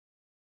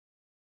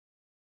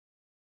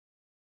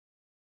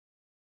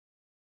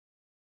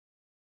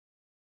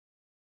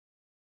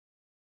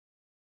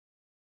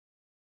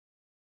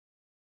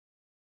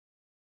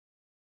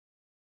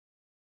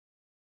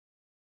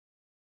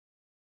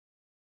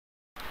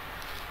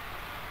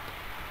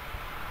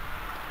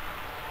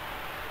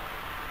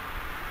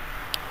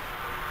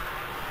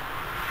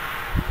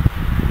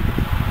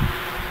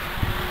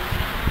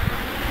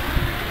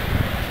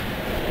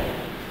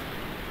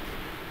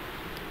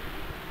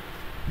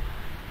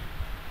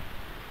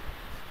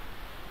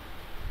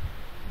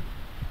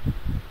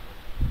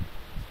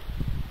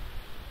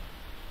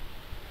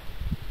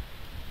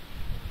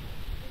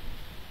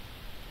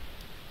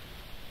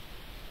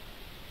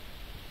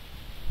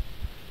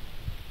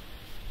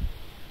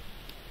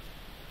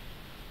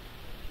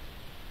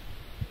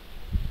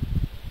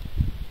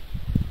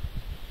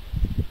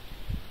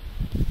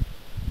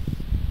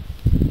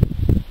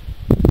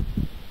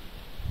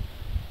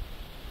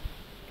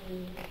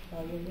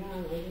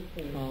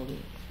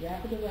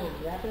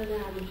around. Wrap it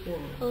around this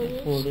round.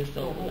 And pull this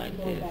over like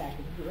Go this. back.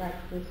 Right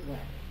this way.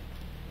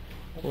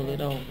 Pull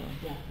it over.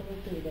 Yeah, pull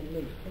it through the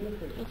loop. Pull it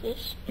through. Like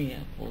this?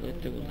 Yeah, pull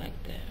it through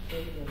like that.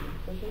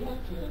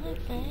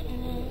 Okay.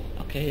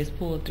 Okay, it's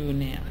pulled through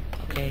now.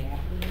 Okay?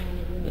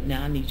 But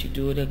now I need you to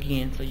do it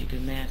again so you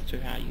can master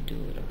how you do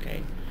it,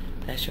 okay?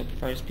 That's your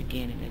first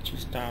beginning that you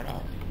start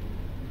off.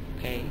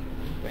 Okay?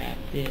 Wrap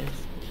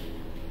this.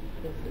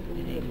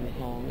 And then you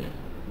hold it.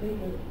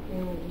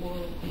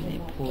 And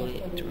then pull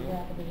it through.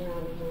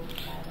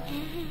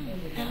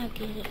 I'll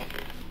get it.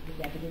 You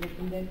got to get it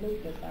through that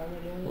loop that's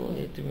already on the Pull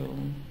it through.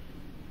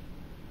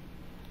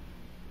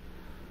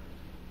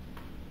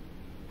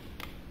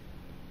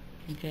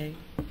 Okay?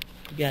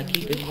 You got to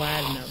keep it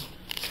wide enough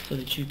so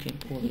that you can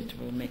pull it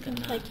through and make a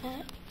knot. Like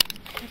that?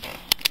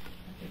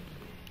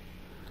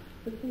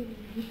 But see,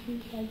 you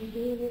see how you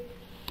doing it?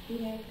 See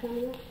how it's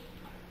coming up?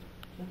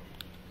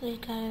 We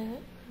gotta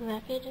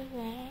wrap it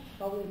around.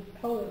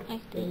 Hold it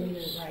Like in the middle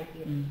this. right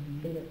here.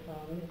 Mm-hmm. In the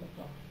middle.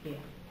 Yeah.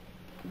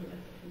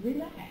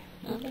 Relax.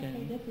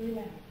 Okay. Just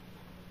relax.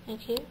 Like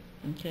here?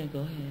 Okay, go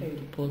ahead.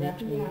 Okay, Pull it wrap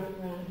through.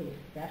 around here.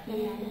 Wrap it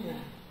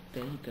around.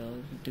 There you go.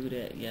 Do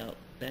that. Yep.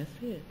 That's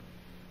it.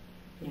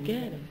 You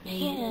got it.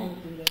 Yeah.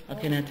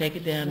 Okay, now take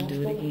it down and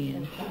do it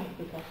again.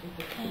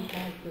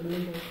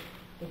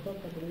 The hook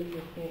of the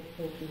needle can't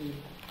go through your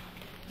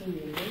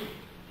loop.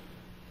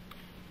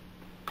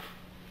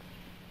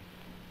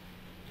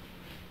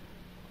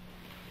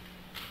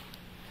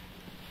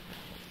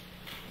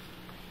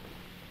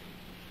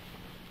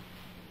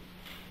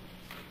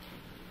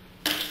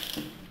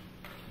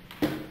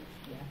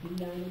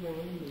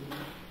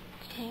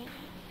 Okay.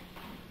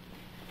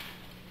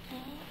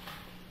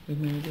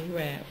 Remember to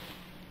wrap.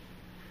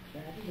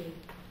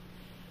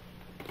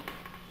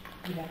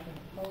 You have to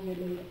hold your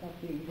needle up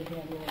here. You can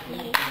have more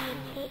Maybe glue.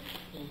 put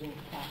It won't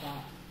pop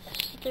out.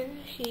 through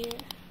here.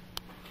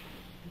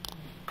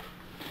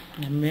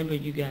 Now remember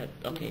you got,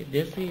 okay,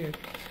 this here,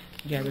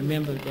 you got to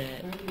remember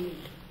that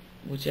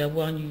whichever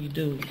one you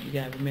do, you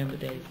got to remember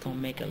that it's going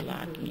to make a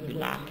lock and you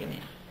locking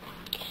it.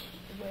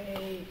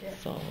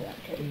 So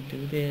you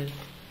do this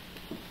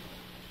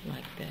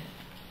like that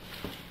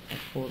and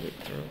pull it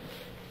through.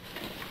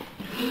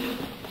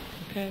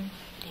 Okay?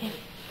 Okay.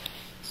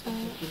 So,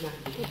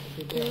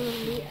 put the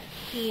loop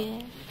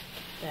here.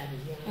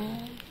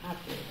 And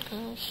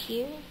go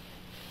here.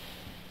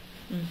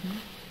 Mm-hmm.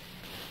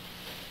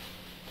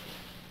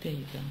 There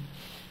you go.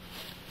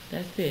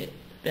 That's it.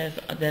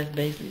 That's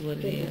basically what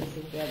it is.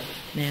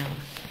 Now,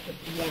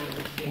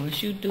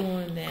 once you're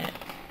doing that,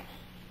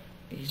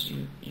 is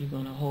you're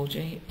gonna hold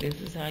your hand.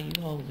 This is how you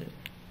hold it,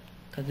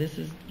 cause this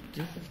is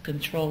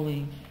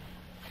controlling.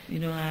 You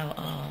know how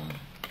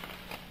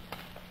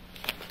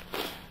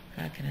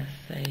can I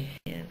say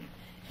it?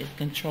 It's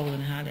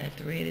controlling how that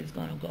thread is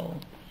gonna go,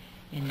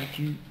 and if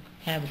you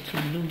have it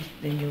too loose,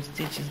 then your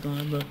stitch is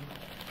gonna look.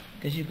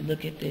 Cause you can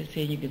look at this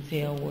here, you can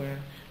tell where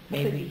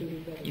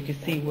maybe you can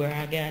see where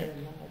I got it.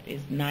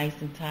 It's nice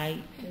and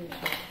tight.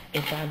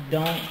 If I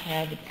don't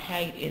have it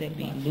tight, it'll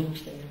be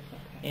loose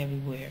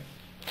everywhere.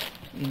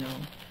 You know,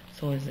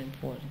 so it's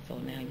important. So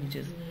now you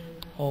just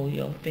hold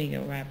your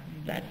finger right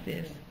like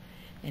this,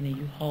 and then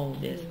you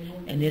hold this,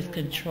 and this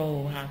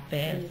control how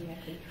fast,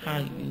 how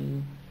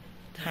you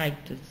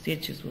tight the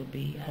stitches will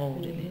be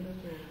holding it.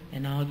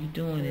 And all you're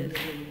doing is,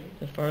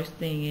 the first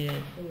thing is,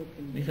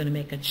 we're gonna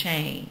make a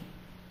chain.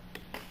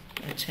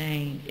 A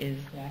chain is,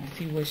 you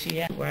see where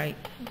she at, right?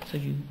 So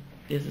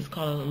this is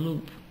called a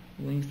loop.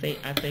 When I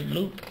say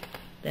loop,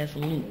 that's a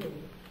loop.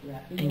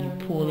 And you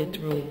pull it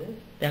through,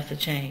 that's a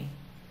chain.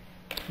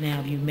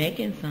 Now if you're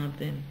making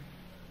something,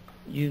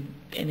 and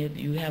if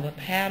you have a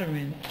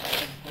pattern,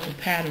 the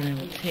pattern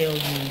will tell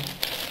you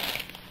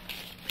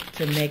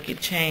to make it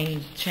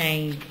chain,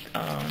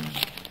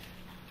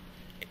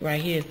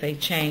 right here say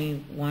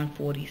chain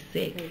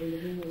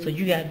 146. So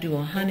you got to do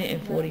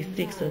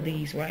 146 of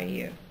these right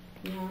here.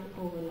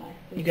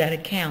 You got to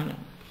count them,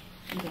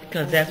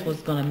 because that's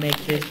what's going to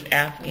make this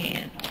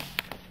Afghan.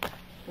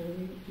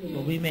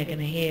 But we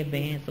making a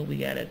headband, so we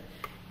got to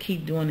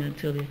keep doing it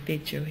until it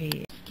fits your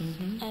head.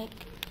 Like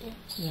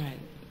this. Right,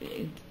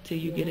 till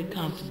you get it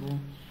comfortable.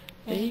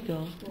 There you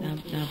go.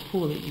 Now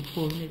pull it. You're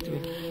pulling it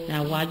through.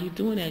 Now while you're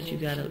doing that, you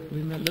got to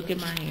remember, look at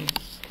my hand.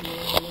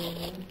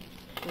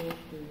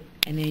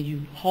 And then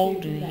you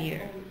hold it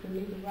here.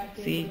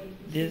 See,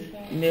 this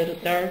middle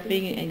third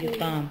finger and your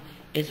thumb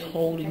is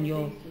holding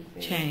your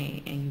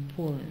chain, and you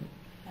pulling.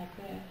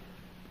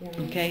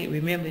 Okay,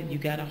 remember you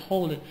gotta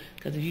hold it,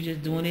 because if you're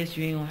just doing this,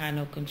 you ain't gonna have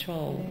no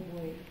control.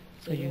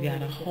 So you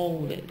gotta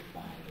hold it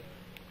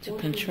to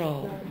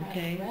control.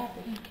 Okay.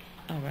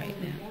 All right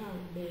now.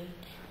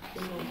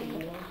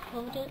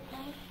 Hold it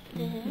like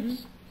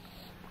this.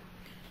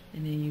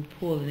 And then you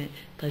pulling it,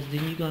 because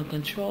then you're gonna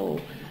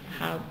control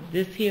how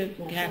this here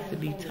has to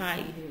be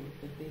tight.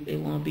 It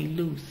won't be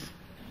loose.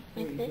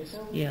 Like this.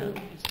 Yeah.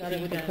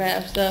 Started with the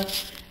craft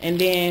stuff, and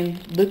then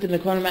looked in the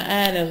corner of my eye,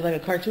 and there was like a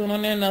cartoon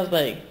on there, and I was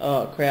like,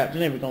 oh crap,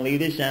 you're never gonna leave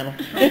this channel.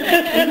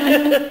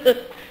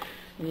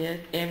 Yes,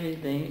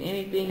 everything.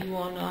 Anything you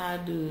want to know how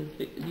to do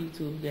is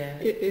YouTube,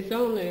 guys. It's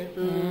on there.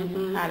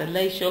 Mm-hmm. How to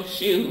lace your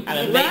shoe. How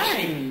to make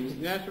shoes.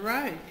 That's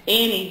right.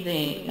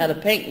 Anything. How to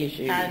paint your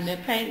shoes. How to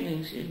paint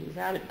new shoes.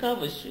 How to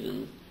cover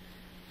shoes.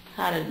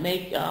 How to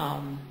make your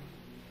own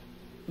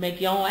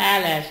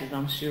eyelashes,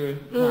 I'm sure.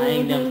 Well, I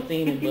ain't never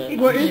seen it, but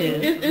Well,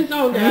 it's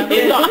on there.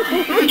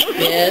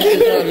 Yes,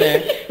 it's on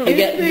there.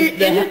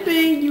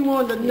 Anything you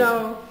want to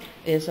know,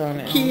 It's on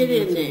there. key it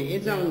in there.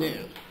 It's on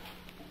there.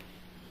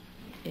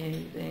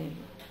 anything.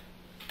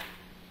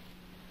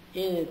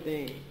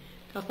 Anything.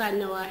 Because I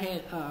know I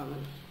had,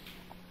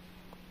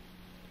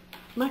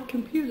 my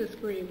computer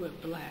screen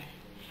went black.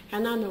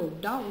 And I know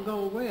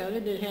doggone well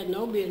it didn't have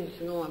no business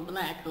going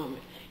black on me.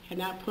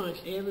 And I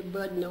punched every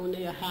button on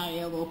there,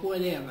 however,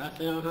 whatever. I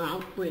said,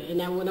 I'm quit.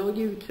 And I went on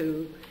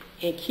YouTube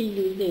and keyed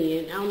it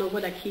in. I don't know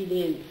what I keyed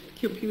in.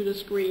 Computer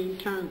screen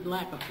turned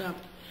black or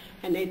something.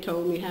 And they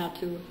told me how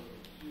to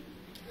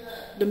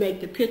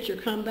make the picture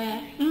come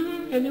back.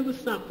 And it was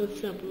something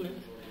simple as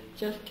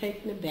just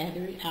taking the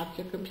battery out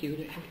your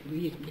computer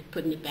and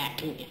putting it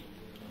back in.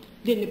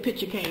 Then the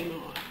picture came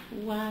on.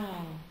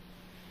 Wow.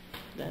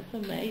 That's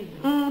amazing.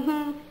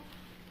 Mm-hmm.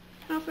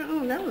 I said,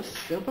 oh, that was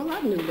simple.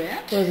 I knew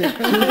that. Was it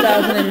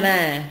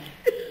 2009?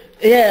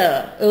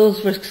 Yeah, it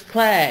was for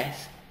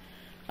class.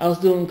 I was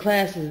doing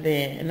classes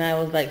then, and I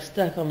was like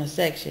stuck on a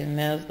section,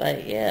 and I was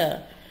like,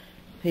 yeah.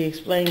 He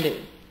explained it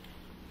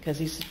because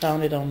he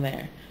found it on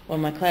there.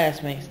 One of my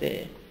classmates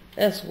did.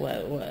 That's what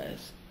it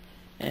was.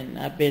 And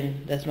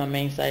that's my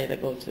main site I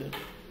go to.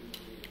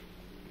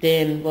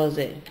 Then, what was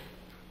it?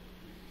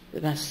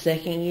 My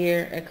second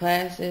year at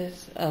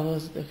classes, I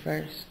was the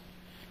first.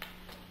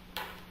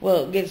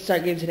 Well,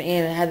 start getting to the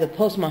end, I had to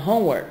post my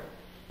homework.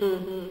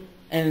 Mm-hmm.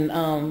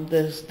 And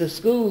the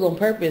schools on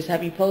purpose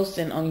have you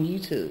posting on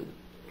YouTube.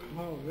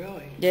 Oh,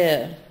 really?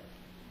 Yeah.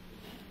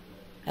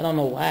 I don't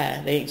know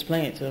why. They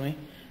explain it to me.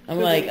 I'm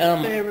So like,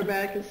 so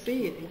everybody can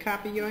see it and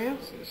copy your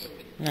answers.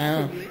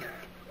 no.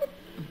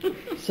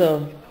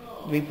 So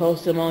we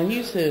post them on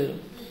YouTube.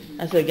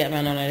 I said, get me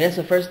on there. That's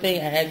the first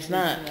thing I asked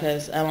not,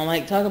 because I don't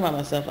like talking about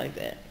myself like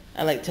that.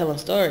 I like telling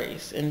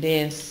stories. And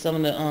then some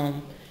of the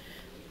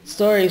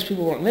stories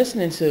people weren't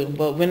listening to.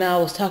 But when I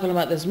was talking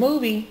about this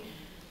movie,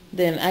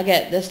 then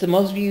that's the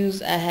most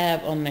views I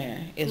have on there,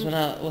 is when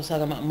I was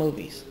talking about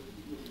movies.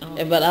 Oh.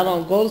 But I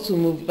don't go to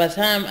movies. By the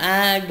time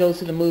I go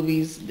to the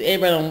movies,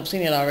 everybody done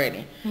seen it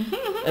already.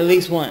 At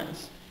least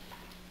once.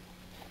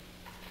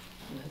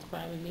 That's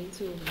probably me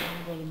too, but I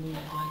don't go to movies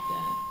like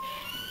that.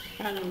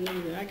 I don't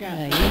either. I got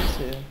I used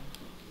to.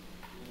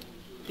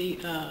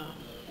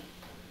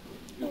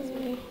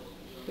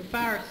 the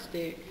Fire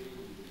Stick,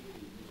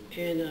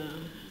 and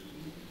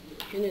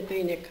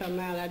anything that come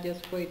out, I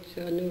just wait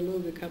till a new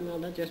movie come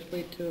out. I just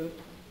wait till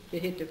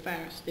it hit the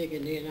Fire Stick,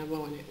 and then I'm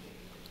on it,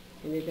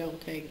 and it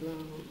don't take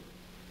long.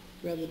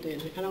 Rather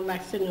than, I don't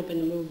like sitting up in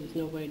the movies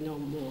no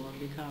more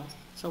because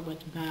so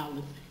much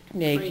violence,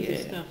 crazy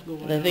stuff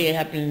going on. The thing that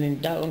happened in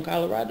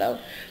Colorado,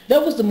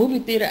 that was the movie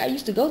theater I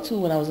used to go to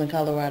when I was in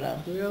Colorado.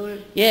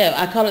 Really? Yeah,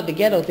 I call it the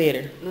Ghetto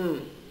Theater.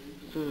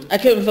 I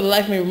couldn't for the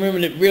life of me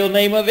remember the real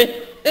name of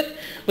it.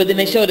 But then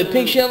they showed a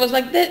picture. I was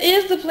like, that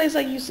is the place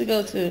I used to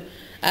go to.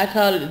 I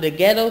called it the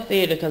Ghetto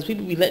Theater because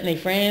people be letting their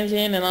friends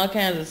in and all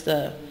kinds of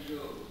stuff.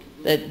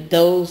 That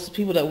those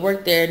people that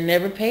worked there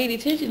never paid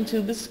attention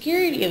to the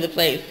security of the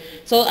place.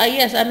 So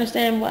yes, I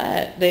understand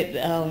why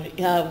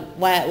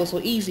why it was so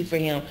easy for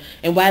him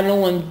and why no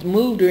one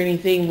moved or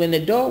anything when the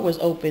door was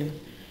open.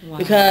 Wow.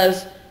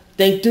 Because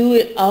they do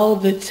it all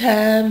the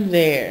time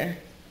there.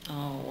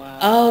 Oh wow!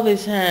 All the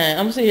time.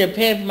 I'm sitting here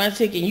paying for my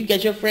ticket. You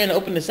got your friend to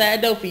open the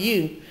side door for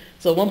you.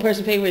 So one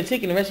person paid for the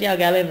ticket, and the rest of y'all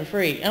got in for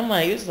free. I'm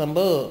like, this is some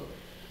bull.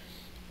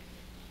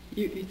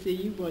 You see,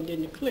 you weren't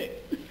in the clique.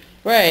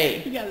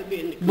 Right. You gotta be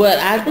in the clique. But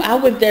I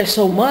went there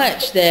so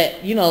much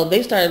that,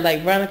 they started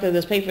like, Veronica,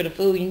 just pay for the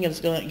food, you can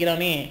just go get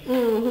on in.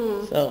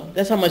 Mm-hmm. So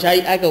that's how much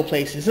I go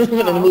places in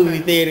the movie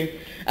theater.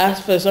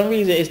 For some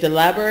reason, it's the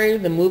library,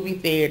 the movie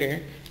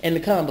theater, and the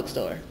comic book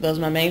store. Those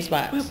are my main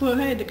spots. Well,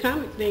 hey, the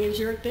comic thing is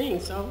your thing,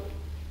 so.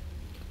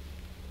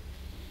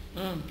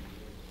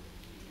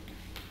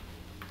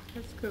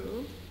 That's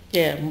cool.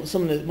 Yeah,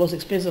 some of the most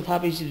expensive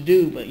hobbies to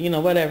do, but,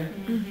 whatever.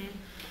 Mm-hmm.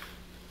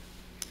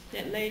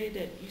 That lady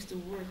that used to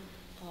work